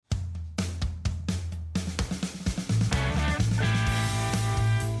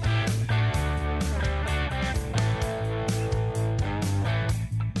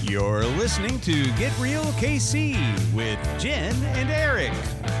You're listening to Get Real KC with Jen and Eric.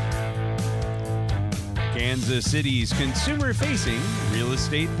 Kansas City's consumer-facing real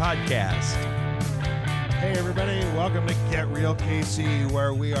estate podcast. Hey everybody, welcome to Get Real KC,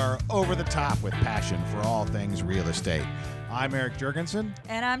 where we are over the top with passion for all things real estate. I'm Eric Jurgensen.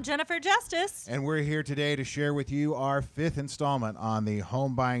 And I'm Jennifer Justice. And we're here today to share with you our fifth installment on the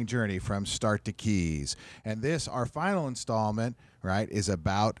home buying journey from start to keys. And this, our final installment, right, is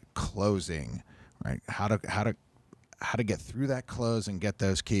about closing, right? How to get through that close and get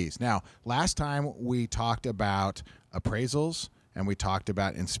those keys. Now, last time we talked about appraisals and we talked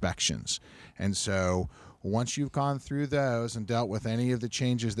about inspections. And so once you've gone through those and dealt with any of the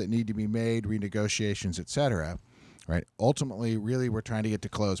changes that need to be made, renegotiations, etc., right, ultimately, really, we're trying to get to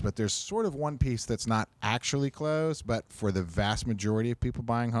close. But there's sort of one piece that's not actually closed, but for the vast majority of people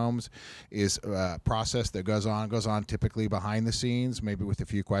buying homes is a process that goes on typically behind the scenes, maybe with a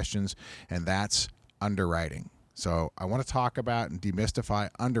few questions, and that's underwriting. So I want to talk about and demystify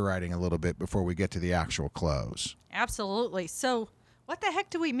underwriting a little bit before we get to the actual close. Absolutely. So what the heck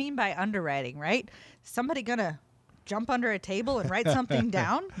do we mean by underwriting, right? Somebody going to jump under a table and write something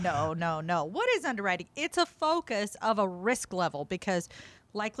down? No. What is underwriting? It's a focus of a risk level because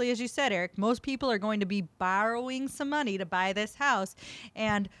likely, as you said, Eric, most people are going to be borrowing some money to buy this house.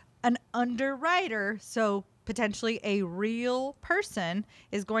 And an underwriter, so potentially a real person,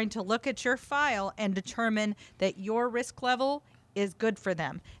 is going to look at your file and determine that your risk level is good for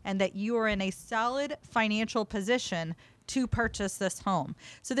them and that you are in a solid financial position to purchase this home.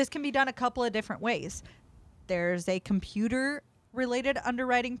 So this can be done a couple of different ways. There's a computer-related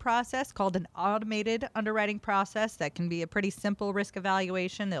underwriting process called an automated underwriting process that can be a pretty simple risk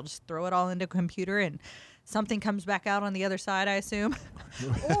evaluation. They'll just throw it all into a computer and something comes back out on the other side, I assume.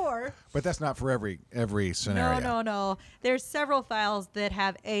 But that's not for every scenario. No. There's several files that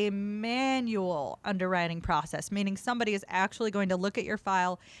have a manual underwriting process, meaning somebody is actually going to look at your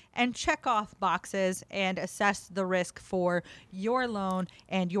file and check off boxes and assess the risk for your loan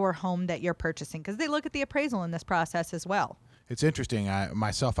and your home that you're purchasing, because they look at the appraisal in this process as well. It's interesting. I've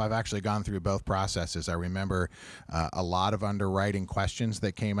actually gone through both processes. I remember a lot of underwriting questions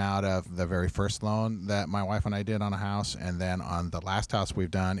that came out of the very first loan that my wife and I did on a house. And then on the last house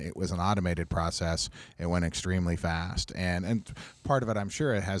we've done, it was an automated process. It went extremely fast. And part of it, I'm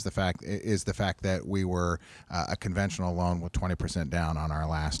sure, is the fact that we were a conventional loan with 20% down on our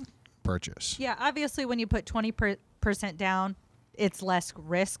last purchase. Yeah, obviously when you put 20% down, it's less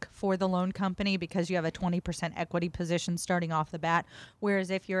risk for the loan company because you have a 20% equity position starting off the bat. Whereas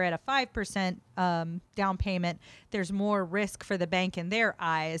if you're at a 5% down payment, there's more risk for the bank in their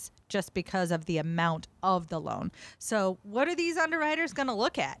eyes just because of the amount of the loan. So what are these underwriters going to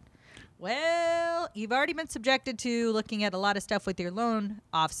look at? Well, you've already been subjected to looking at a lot of stuff with your loan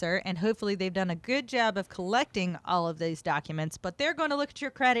officer, and hopefully they've done a good job of collecting all of these documents, but they're going to look at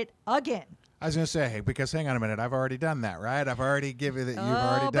your credit again. I was going to say, because hang on a minute, I've already done that, right? I've already given it. You've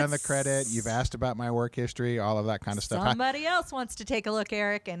already done the credit. You've asked about my work history, all of that kind of stuff. Somebody else wants to take a look,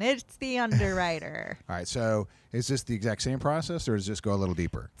 Eric, and it's the underwriter. All right. So is this the exact same process, or does this go a little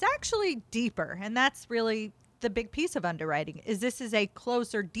deeper? It's actually deeper, and that's really the big piece of underwriting. This is a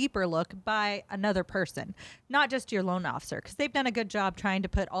closer, deeper look by another person, not just your loan officer, because they've done a good job trying to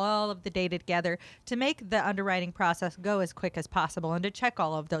put all of the data together to make the underwriting process go as quick as possible and to check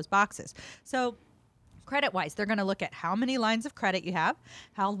all of those boxes. So credit-wise, they're going to look at how many lines of credit you have,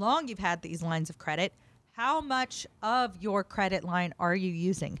 how long you've had these lines of credit, how much of your credit line are you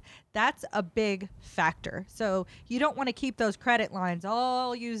using? That's a big factor. So you don't want to keep those credit lines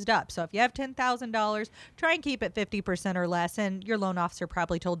all used up. So if you have $10,000, try and keep it 50% or less. And your loan officer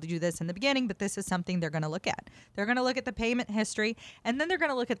probably told you this in the beginning, but this is something they're going to look at. They're going to look at the payment history, and then they're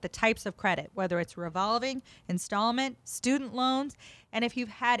going to look at the types of credit, whether it's revolving, installment, student loans. And if you've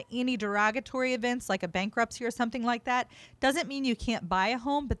had any derogatory events like a bankruptcy or something like that, doesn't mean you can't buy a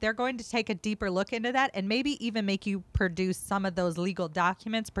home, but they're going to take a deeper look into that and maybe even make you produce some of those legal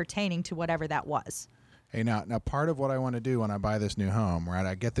documents pertaining to whatever that was. Hey, now part of what I want to do when I buy this new home, right?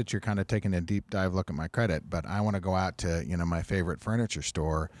 I get that you're kind of taking a deep dive look at my credit, but I want to go out to, my favorite furniture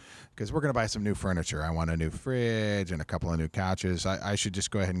store because we're going to buy some new furniture. I want a new fridge and a couple of new couches. I should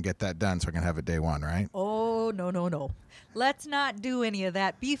just go ahead and get that done so I can have it day one, right? Oh, no. Let's not do any of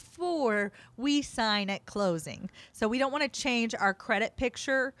that before we sign at closing. So we don't want to change our credit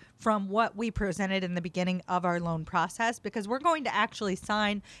picture from what we presented in the beginning of our loan process, because we're going to actually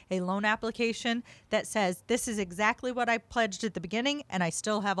sign a loan application that says this is exactly what I pledged at the beginning, and I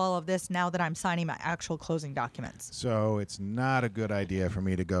still have all of this now that I'm signing my actual closing documents. So it's not a good idea for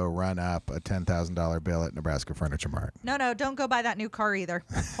me to go run up a $10,000 bill at Nebraska Furniture Mart. No, don't go buy that new car either.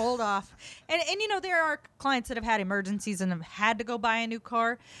 Hold off. And you know, there are clients that have had emergencies and have had to go buy a new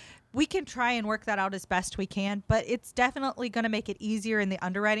car. We can try and work that out as best we can, but it's definitely going to make it easier in the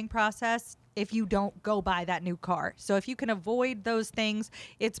underwriting process if you don't go buy that new car. So if you can avoid those things,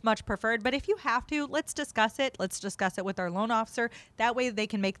 it's much preferred. But if you have to, let's discuss it. Let's discuss it with our loan officer. That way they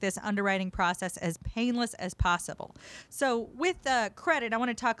can make this underwriting process as painless as possible. So with credit, I want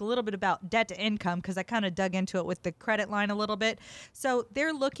to talk a little bit about debt to income, because I kind of dug into it with the credit line a little bit. So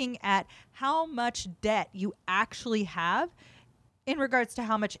they're looking at how much debt you actually have in regards to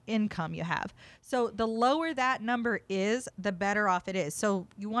how much income you have. So the lower that number is, the better off it is. So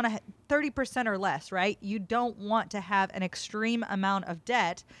you want to 30% or less, right? You don't want to have an extreme amount of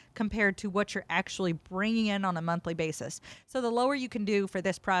debt compared to what you're actually bringing in on a monthly basis. So the lower you can do for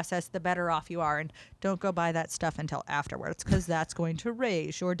this process, the better off you are. And don't go buy that stuff until afterwards, because that's going to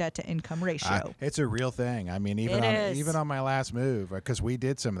raise your debt to income ratio. It's a real thing. I mean, even on my last move, because we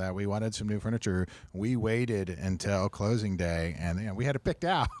did some of that. We wanted some new furniture. We waited until closing day, and we had it picked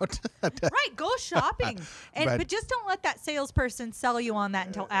out. Right, go shopping. But just don't let that salesperson sell you on that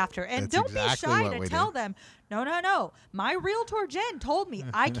until after. And don't exactly be shy to tell them, no. My realtor, Jen, told me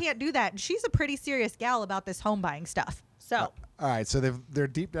I can't do that. And she's a pretty serious gal about this home buying stuff. So. All right, so they're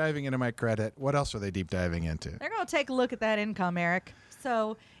deep diving into my credit. What else are they deep diving into? They're going to take a look at that income, Eric.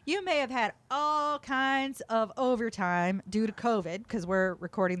 So you may have had all kinds of overtime due to COVID, because we're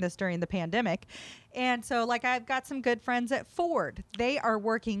recording this during the pandemic. And so, like, I've got some good friends at Ford. They are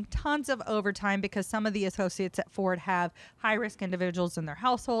working tons of overtime because some of the associates at Ford have high-risk individuals in their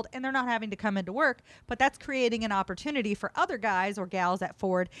household, and they're not having to come into work. But that's creating an opportunity for other guys or gals at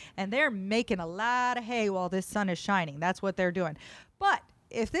Ford, and they're making a lot of hay while this sun is shining. That's what they're doing. But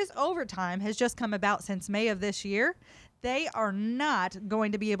if this overtime has just come about since May of this year, they are not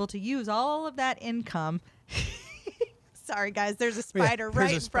going to be able to use all of that income. Sorry, guys. There's a spider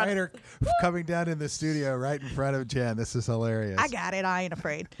right in front. There's a spider coming down in the studio right in front of Jen. This is hilarious. I got it. I ain't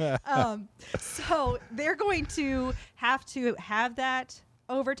afraid. So they're going to have that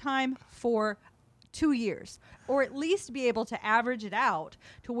overtime for 2 years, or at least be able to average it out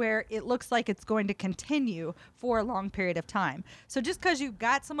to where it looks like it's going to continue for a long period of time. So just because you've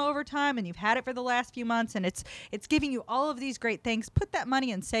got some overtime and you've had it for the last few months and it's giving you all of these great things, put that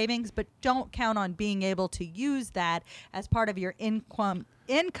money in savings, but don't count on being able to use that as part of your income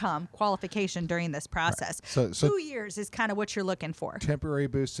qualification during this process. Right. So 2 years is kind of what you're looking for. Temporary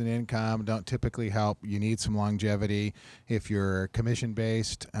boosts in income don't typically help. You need some longevity. If you're commission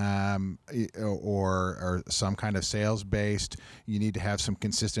based or some kind of sales based, you need to have some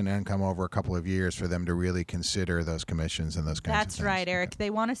consistent income over a couple of years for them to really consider those commissions and those kinds of things. That's right, Eric. They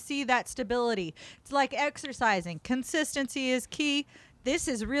want to see that stability. It's like exercising. Consistency is key. This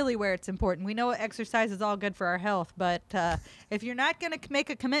is really where it's important. We know exercise is all good for our health, but if you're not going to make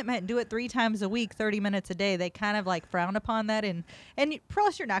a commitment and do it 3 times a week, 30 minutes a day, they kind of like frown upon that. And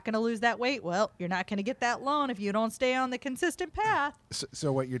plus, you're not going to lose that weight. Well, you're not going to get that loan if you don't stay on the consistent path.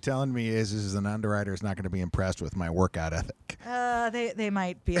 So what you're telling me is an underwriter is not going to be impressed with my workout ethic. They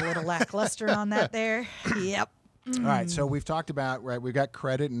might be a little lackluster on that there. Yep. All right, so we've talked about, right, we've got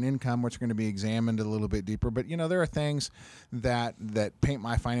credit and income, which are going to be examined a little bit deeper. But, there are things that paint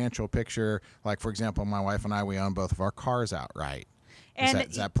my financial picture. Like, for example, my wife and I, we own both of our cars outright.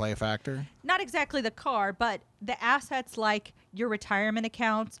 Does that play a factor? Not exactly the car, but the assets like your retirement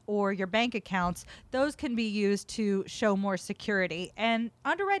accounts or your bank accounts, those can be used to show more security. And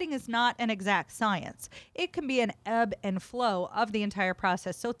underwriting is not an exact science. It can be an ebb and flow of the entire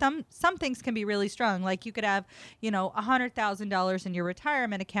process. So some things can be really strong. Like you could have, $100,000 in your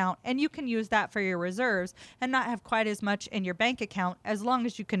retirement account, and you can use that for your reserves and not have quite as much in your bank account, as long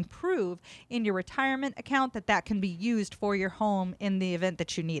as you can prove in your retirement account that can be used for your home in the event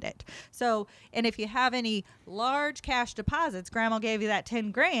that you need it. So, and if you have any large cash deposits, grandma gave you that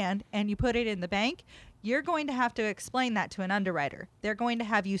 10 grand and you put it in the bank, you're going to have to explain that to an underwriter. They're going to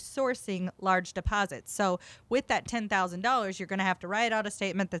have you sourcing large deposits. So with that $10,000, you're going to have to write out a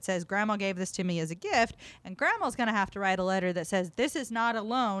statement that says, Grandma gave this to me as a gift, and Grandma's going to have to write a letter that says, this is not a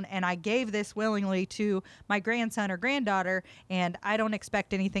loan, and I gave this willingly to my grandson or granddaughter, and I don't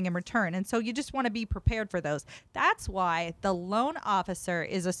expect anything in return. And so you just want to be prepared for those. That's why the loan officer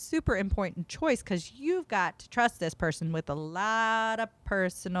is a super important choice, because you've got to trust this person with a lot of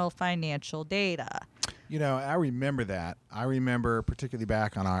personal financial data. You know, I remember that. I remember particularly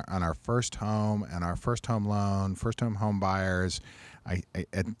back on our first home and our first home loan, first home buyers. I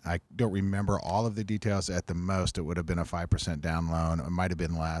don't remember all of the details. At the most, it would have been a 5% down loan. It might have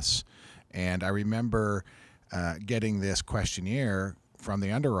been less. And I remember getting this questionnaire from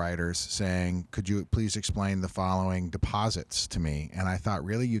the underwriters saying, could you please explain the following deposits to me? And I thought,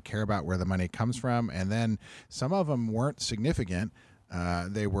 really, you care about where the money comes from? And then some of them weren't significant.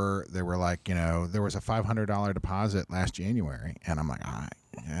 They were like, you know, there was a $500 deposit last January, and I'm like,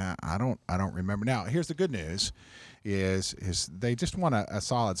 I don't remember. Now, here's the good news, is they just want a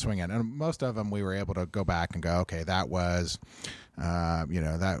solid swing in, and most of them we were able to go back and go, okay, that was,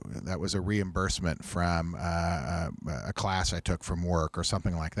 that was a reimbursement from a class I took from work or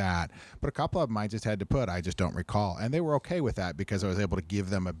something like that. But a couple of them I just had to put, I just don't recall, and they were okay with that because I was able to give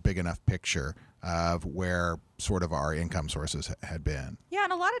them a big enough picture of where sort of our income sources had been. Yeah,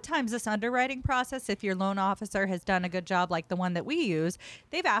 and a lot of times this underwriting process, if your loan officer has done a good job like the one that we use,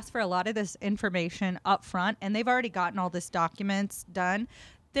 they've asked for a lot of this information up front, and they've already gotten all this documents done.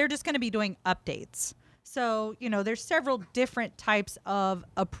 They're just going to be doing updates. So, you know, there's several different types of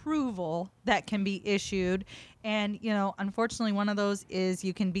approval that can be issued. And, you know, unfortunately, one of those is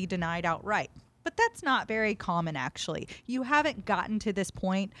you can be denied outright. But that's not very common, actually. You haven't gotten to this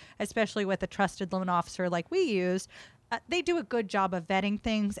point, especially with a trusted loan officer like we use. They do a good job of vetting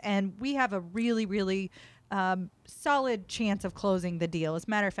things, and we have a really, really solid chance of closing the deal. As a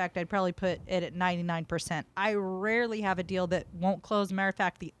matter of fact, I'd probably put it at 99%. I rarely have a deal that won't close. As a matter of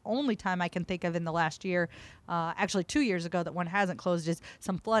fact, the only time I can think of in the last year, actually 2 years ago, that one hasn't closed is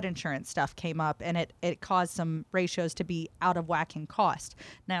some flood insurance stuff came up, and it caused some ratios to be out of whack in cost.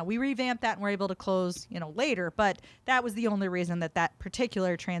 Now, we revamped that and were able to close, later, but that was the only reason that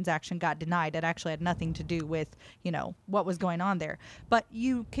particular transaction got denied. It actually had nothing to do with, what was going on there. But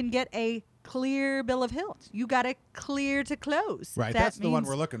you can get a clear bill of health. You got to clear to close. Right. That's the one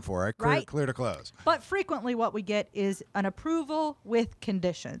we're looking for, right? Right. Clear to close. But frequently what we get is an approval with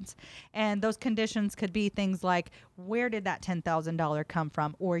conditions. And those conditions could be things like, where did that $10,000 come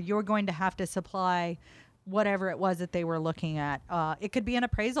from? Or you're going to have to supply whatever it was that they were looking at. It could be an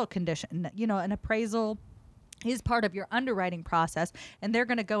appraisal condition. An appraisal is part of your underwriting process, and they're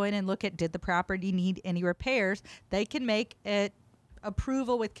going to go in and look at, did the property need any repairs? They can make it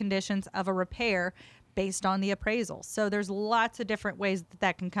approval with conditions of a repair based on the appraisal. So there's lots of different ways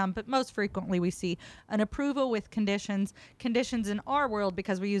that can come, but most frequently we see an approval with conditions. Conditions in our world,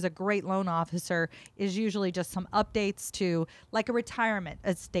 because we use a great loan officer, is usually just some updates to, like, a retirement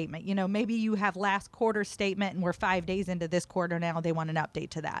statement. Maybe you have last quarter statement and we're 5 days into this quarter now, they want an update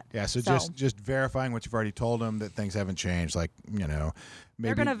to that. Yeah, so just verifying what you've already told them, that things haven't changed,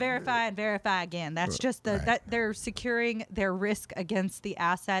 maybe they're going to verify and verify again. That's just that they're securing their risk against the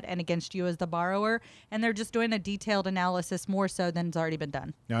asset and against you as the borrower, and they're just doing a detailed analysis more so than has already been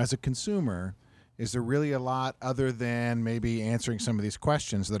done. Now, as a consumer, is there really a lot other than maybe answering some of these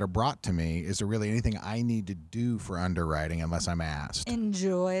questions that are brought to me? Is there really anything I need to do for underwriting unless I'm asked?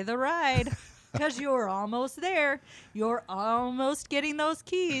 Enjoy the ride. Because you're almost there. You're almost getting those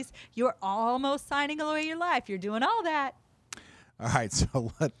keys. You're almost signing away your life. You're doing all that. All right,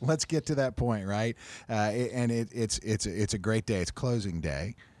 so let's get to that point, right? It's a great day. It's closing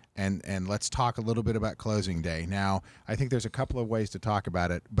day, and let's talk a little bit about closing day. Now, I think there's a couple of ways to talk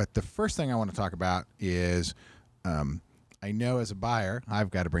about it, but the first thing I want to talk about is I know as a buyer I've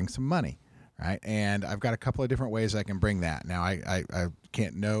got to bring some money, right? And I've got a couple of different ways I can bring that. Now, I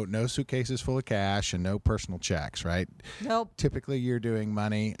can't no suitcases full of cash and no personal checks, right? Nope. Typically, you're doing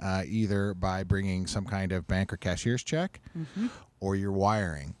money either by bringing some kind of bank or cashier's check, or you're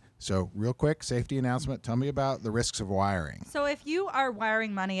wiring. So real quick, safety announcement. Tell me about the risks of wiring. So if you are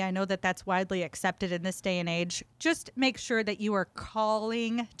wiring money, I know that that's widely accepted in this day and age. Just make sure that you are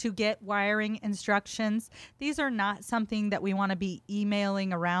calling to get wiring instructions. These are not something that we want to be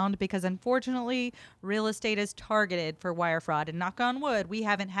emailing around, because unfortunately, real estate is targeted for wire fraud. And knock on wood, we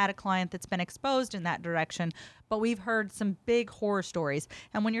haven't had a client that's been exposed in that direction, but we've heard some big horror stories.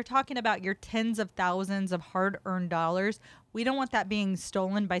 And when you're talking about your tens of thousands of hard-earned dollars, We don't want that being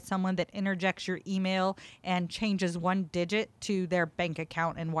stolen by someone that interjects your email and changes one digit to their bank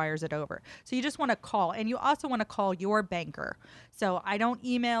account and wires it over. So you just want to call, and you also want to call your banker. So I don't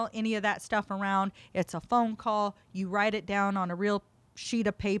email any of that stuff around. It's a phone call. You write it down on a real sheet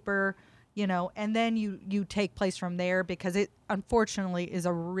of paper, and then you take place from there, because it unfortunately is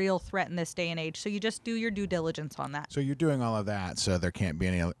a real threat in this day and age. So you just do your due diligence on that. So you're doing all of that so there can't be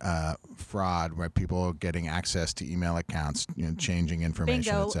any fraud where people getting access to email accounts, changing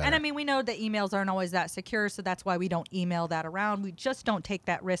information, Bingo. et cetera. And I mean, we know that emails aren't always that secure, so that's why we don't email that around. We just don't take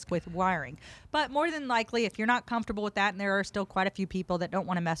that risk with wiring. But more than likely, if you're not comfortable with that, and there are still quite a few people that don't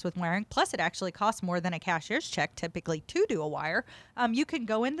want to mess with wiring, plus it actually costs more than a cashier's check typically to do a wire, you can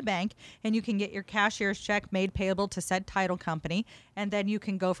go in the bank and you can get your cashier's check made payable to said title company, and then you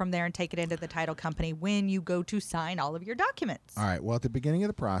can go from there and take it into the title company when you go to sign all of your documents. All right. Well, at the beginning of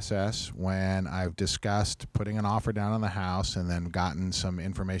the process, when I've discussed putting an offer down on the house and then gotten some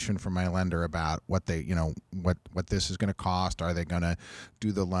information from my lender about what they, what this is going to cost, are they going to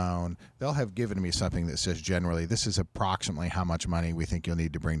do the loan? They'll have given me something that says generally this is approximately how much money we think you'll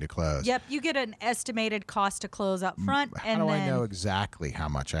need to bring to close. Yep. You get an estimated cost to close up front. How do I know exactly how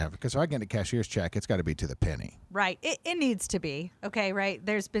much I have? Because if I get a cashier's check, it's got to be to the penny. Right. It needs to be. Okay, right?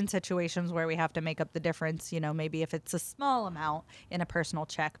 There's been situations where we have to make up the difference, maybe if it's a small amount in a personal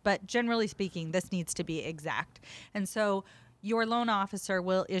check. But generally speaking, this needs to be exact. And so your loan officer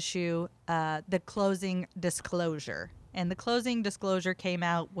will issue the closing disclosure. And the closing disclosure came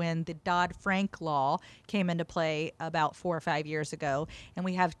out when the Dodd-Frank law came into play about 4 or 5 years ago. And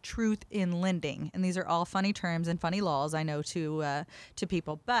we have truth in lending. And these are all funny terms and funny laws, I know, to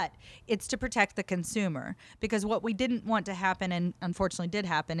people. But it's to protect the consumer. Because what we didn't want to happen, and unfortunately did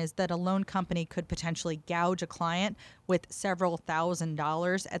happen, is that a loan company could potentially gouge a client with several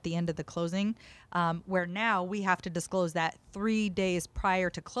 $1,000s at the end of the closing, where now we have to disclose that 3 days prior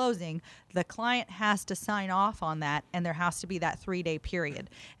to closing. The client has to sign off on that, and there has to be that 3-day period.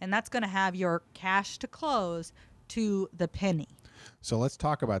 And that's going to have your cash to close to the penny. So let's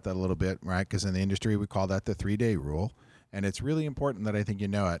talk about that a little bit, right? Because in the industry, we call that the 3-day rule. And it's really important that I think you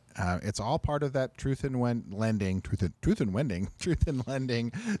know it. It's all part of that truth in lending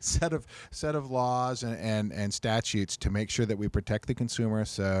set of laws and statutes to make sure that we protect the consumer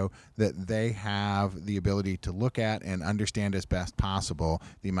so that they have the ability to look at and understand as best possible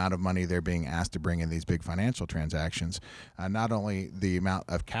the amount of money they're being asked to bring in these big financial transactions. Not only the amount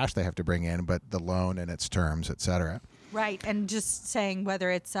of cash they have to bring in, but the loan and its terms, et cetera. Right. And just saying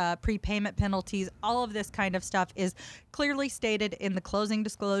whether it's prepayment penalties, all of this kind of stuff is clearly stated in the closing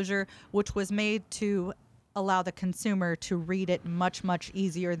disclosure, which was made to allow the consumer to read it much, much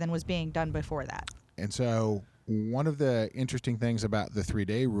easier than was being done before that. And so one of the interesting things about the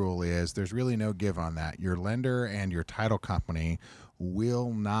 3-day rule is there's really no give on that. Your lender and your title company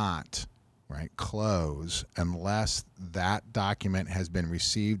will not close unless that document has been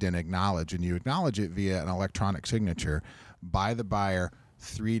received and acknowledged, and you acknowledge it via an electronic signature by the buyer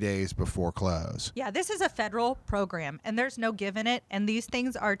 3 days before close. Yeah, this is a federal program, and there's no give in it, and these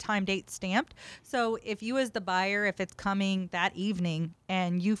things are time date stamped. So if you as the buyer, if it's coming that evening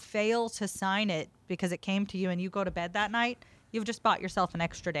and you fail to sign it because it came to you and you go to bed that night, you've just bought yourself an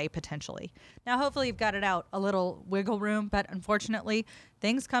extra day potentially. Now, hopefully you've got it out a little wiggle room, but unfortunately,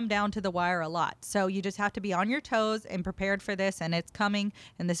 things come down to the wire a lot. So you just have to be on your toes and prepared for this, and it's coming,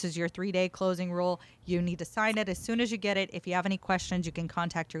 and this is your 3-day closing rule. You need to sign it as soon as you get it. If you have any questions, you can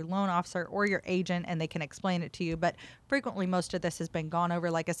contact your loan officer or your agent, and they can explain it to you. But frequently, most of this has been gone over.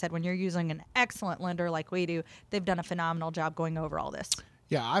 Like I said, when you're using an excellent lender like we do, they've done a phenomenal job going over all this.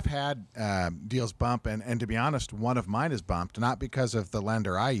 Yeah, I've had deals bump, and to be honest, one of mine is bumped, not because of the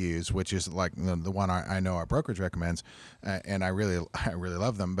lender I use, which is like the one I know our brokerage recommends, and I really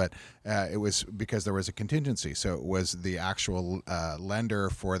love them, but it was because there was a contingency. So it was the actual lender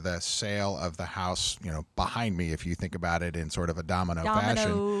for the sale of the house, behind me, if you think about it in sort of a domino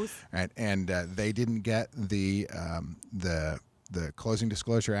fashion. Right? And they didn't get the closing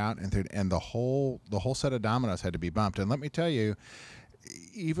disclosure out, and the whole set of dominoes had to be bumped. And let me tell you,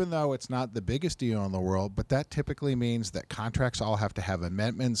 even though it's not the biggest deal in the world, but that typically means that contracts all have to have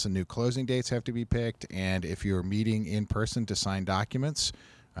amendments and new closing dates have to be picked. And if you're meeting in person to sign documents,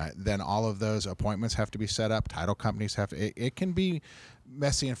 then all of those appointments have to be set up. Title companies have to. It can be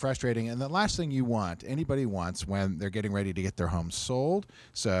messy and frustrating. And the last thing anybody wants when they're getting ready to get their home sold.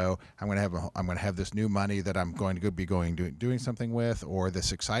 So I'm going to have this new money that I'm going to be doing something with, or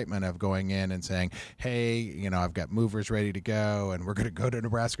this excitement of going in and saying, hey, I've got movers ready to go, and we're going to go to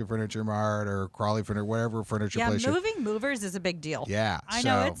Nebraska Furniture Mart or Crawley Furniture, whatever furniture place. Yeah, moving movers is a big deal. Yeah. I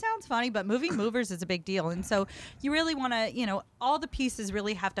know it sounds funny, but moving movers is a big deal. And so you really want to, all the pieces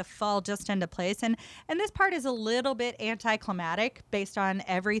really have to fall just into place. And this part is a little bit anticlimactic based on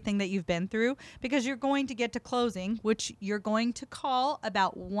everything that you've been through, because you're going to get to closing, which you're going to call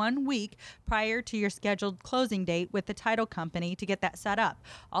about 1 week prior to your scheduled closing date with the title company to get that set up.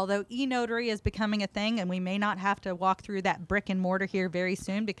 Although e-notary is becoming a thing, and we may not have to walk through that brick and mortar here very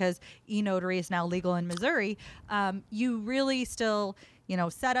soon because e-notary is now legal in Missouri, you really still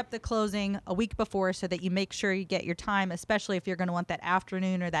set up the closing a week before so that you make sure you get your time, especially if you're going to want that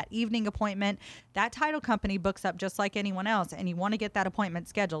afternoon or that evening appointment. That title company books up just like anyone else, and you want to get that appointment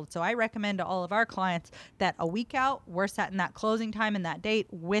scheduled. So I recommend to all of our clients that a week out, we're setting that closing time and that date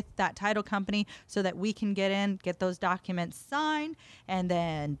with that title company so that we can get those documents signed, and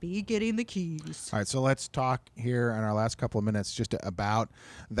then be getting the keys. All right, so let's talk here in our last couple of minutes just about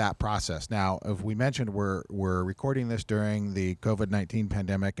that process. Now, if we mentioned we're recording this during the COVID-19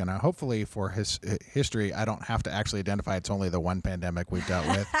 pandemic, and hopefully for history, I don't have to actually identify it's only the one pandemic we've dealt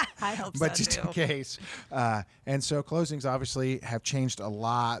with. I hope but so, just too. in case. And so closings obviously have changed a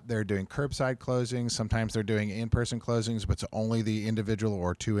lot. They're doing curbside closings. Sometimes they're doing in-person closings, but it's only the individual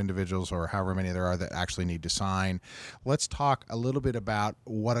or two individuals or however many there are that actually need to sign. Let's talk a little bit about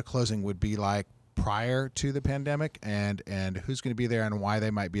what a closing would be like prior to the pandemic, and who's going to be there and why they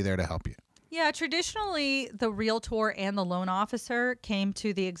might be there to help you. Yeah, traditionally, the realtor and the loan officer came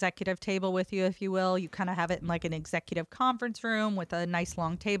to the executive table with you, if you will. You kind of have it in like an executive conference room with a nice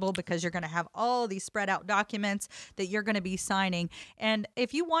long table, because you're going to have all these spread out documents that you're going to be signing. And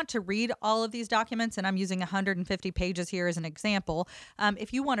if you want to read all of these documents, and I'm using 150 pages here as an example,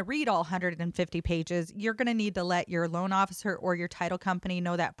 if you want to read all 150 pages, you're going to need to let your loan officer or your title company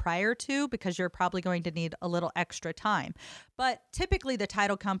know that prior to, because you're probably going to need a little extra time. But typically the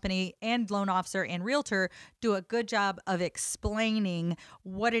title company and loan officer and realtor do a good job of explaining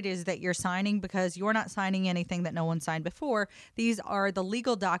what it is that you're signing, because you're not signing anything that no one signed before. These are the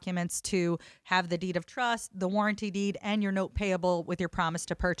legal documents to have the deed of trust, the warranty deed, and your note payable with your promise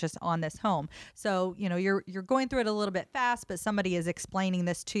to purchase on this home. So, you're going through it a little bit fast, but somebody is explaining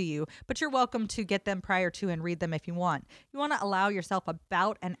this to you. But you're welcome to get them prior to and read them if you want. You want to allow yourself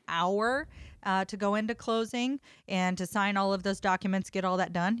about an hour to go into closing and to sign all of those documents, get all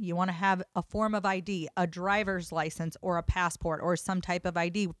that done. You want to have a form of ID, a driver's license or a passport or some type of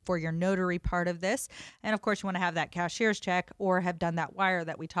ID for your notary part of this. And of course, you want to have that cashier's check or have done that wire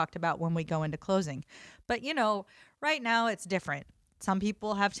that we talked about when we go into closing. But right now it's different. Some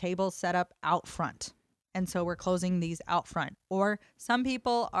people have tables set up out front, and so we're closing these out front. Or some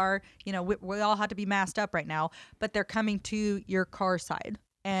people are, we all have to be masked up right now, but they're coming to your car side.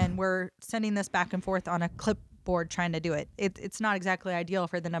 And we're sending this back and forth on a clipboard trying to do it. It's not exactly ideal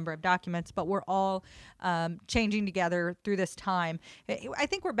for the number of documents, but we're all changing together through this time. I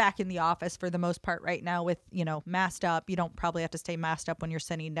think we're back in the office for the most part right now with, masked up. You don't probably have to stay masked up when you're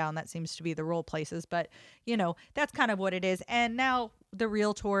sitting down. That seems to be the rule places. But, that's kind of what it is. And now the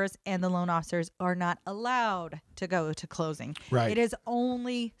realtors and the loan officers are not allowed to go to closing. Right. It is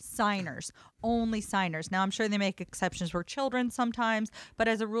only signers. Only signers. Now, I'm sure they make exceptions for children sometimes, but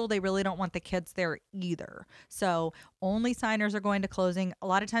as a rule, they really don't want the kids there either. So only signers are going to closing. A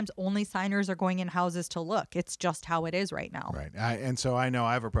lot of times, only signers are going in houses to look. It's just how it is right now. Right. And so I know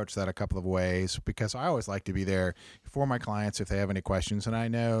I've approached that a couple of ways, because I always like to be there for my clients if they have any questions. And I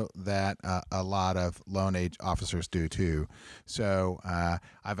know that a lot of loan officers do too. So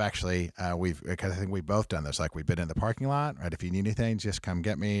I've actually, because I think we've both done this, like we've been in the parking lot, right? If you need anything, just come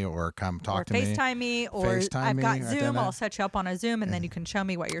get me or come talk to me. FaceTime me, or FaceTime I've got me. Zoom. I'll set you up on a Zoom, and then you can show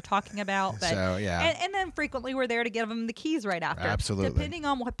me what you're talking about. But, so, yeah. And then frequently we're there to give them the keys right after. Absolutely. Depending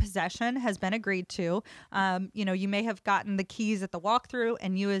on what possession has been agreed to. You may have gotten the keys at the walkthrough,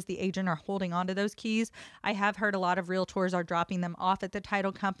 and you as the agent are holding onto those keys. I have heard a lot of realtors are dropping them off at the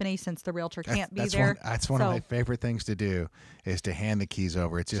title company since the realtor can't be there. That's one of my favorite things to do, is to hand the keys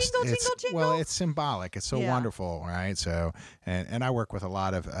over. It's just, jingle, jingle, jingle. Well, it's symbolic. It's so wonderful, right? So, and I work with a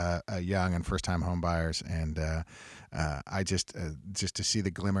lot of young and first-time home buyers, and I just to see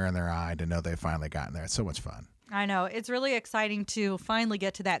the glimmer in their eye to know they've finally gotten there. It's so much fun. I know. It's really exciting to finally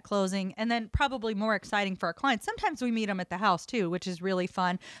get to that closing, and then probably more exciting for our clients. Sometimes we meet them at the house too, which is really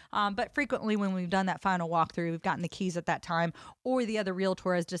fun. But frequently when we've done that final walkthrough, we've gotten the keys at that time, or the other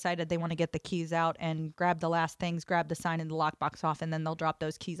realtor has decided they want to get the keys out and grab the last things, grab the sign and the lockbox off, and then they'll drop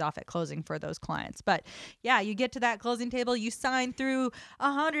those keys off at closing for those clients. But yeah, you get to that closing table, you sign through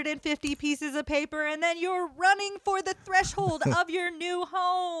 150 pieces of paper, and then you're running for the threshold of your new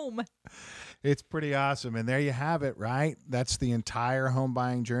home. It's pretty awesome. And there you have it, right? That's the entire home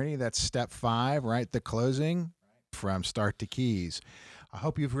buying journey. That's step 5, right? The closing from start to keys. I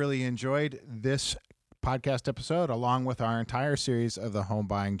hope you've really enjoyed this podcast episode along with our entire series of the home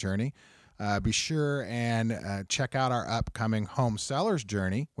buying journey. Be sure and check out our upcoming home sellers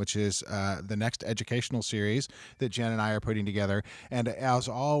journey, which is the next educational series that Jen and I are putting together. And as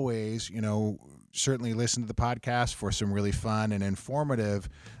always, certainly listen to the podcast for some really fun and informative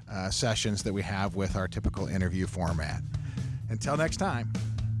sessions that we have with our typical interview format. Until next time.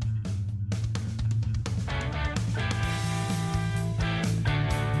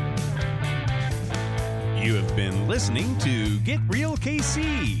 You have been listening to Get Real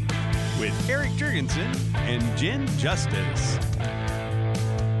KC with Eric Jurgensen and Jen Justice.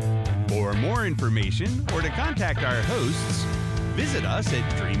 For more information or to contact our hosts, visit us at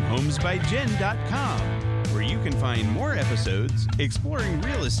dreamhomesbyjen.com, where you can find more episodes exploring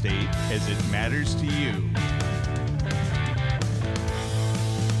real estate as it matters to you.